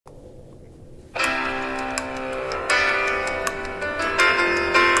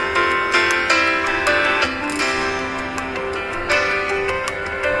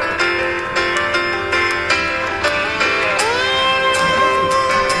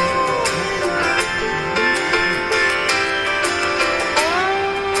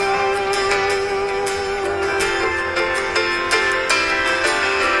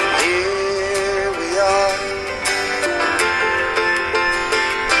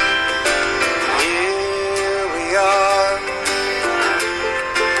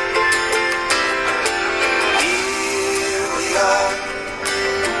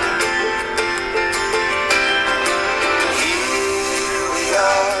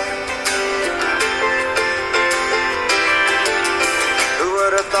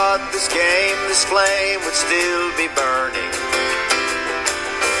this game, this flame would still be burning.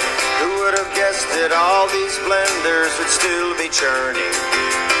 Who would have guessed that all these blenders would still be churning?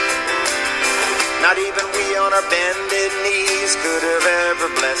 Not even we on our bended knees could have ever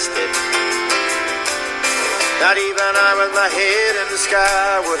blessed it. Not even I with my head in the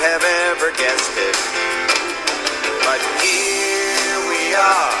sky would have ever guessed it. But here we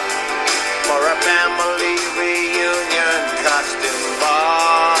are for a family reunion costume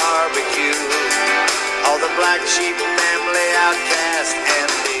barbecue. All the black sheep family outcast and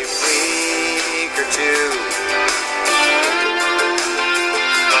a week or two.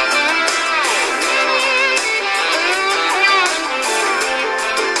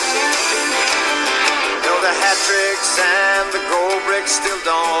 No, the hat tricks and the gold bricks still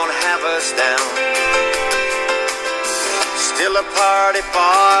don't have us down. Still a party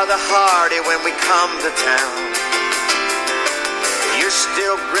for the hardy when we come to town. You're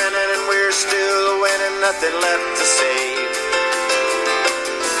still grinning and we're still winning, nothing left to save.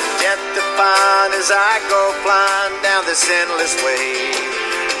 Death defined as I go flying down this endless wave.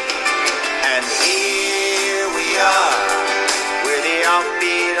 And here we are, we're the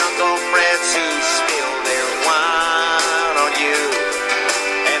offbeat Uncle Freds who spilled their wine on you,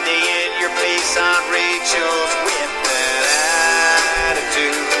 and the in-your-face Aunt Rachel's with an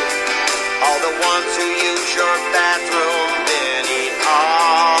attitude. All the ones who use your bathroom, then eat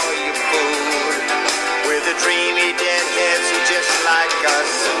all your food. We're the dreamy deadheads who just like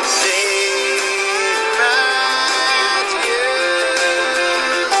us and say goodnight to you.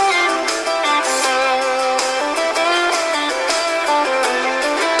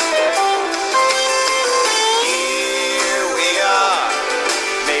 Here we are.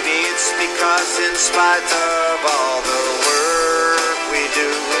 Maybe it's because in spite of all the work we do,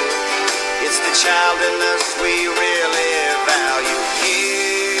 it's the child in us we really value.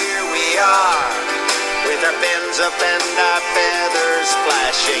 Here we are, with our fins up and our feathers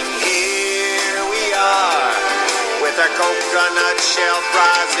flashing. Here we are, with our coconut shell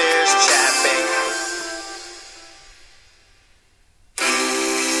fries, there's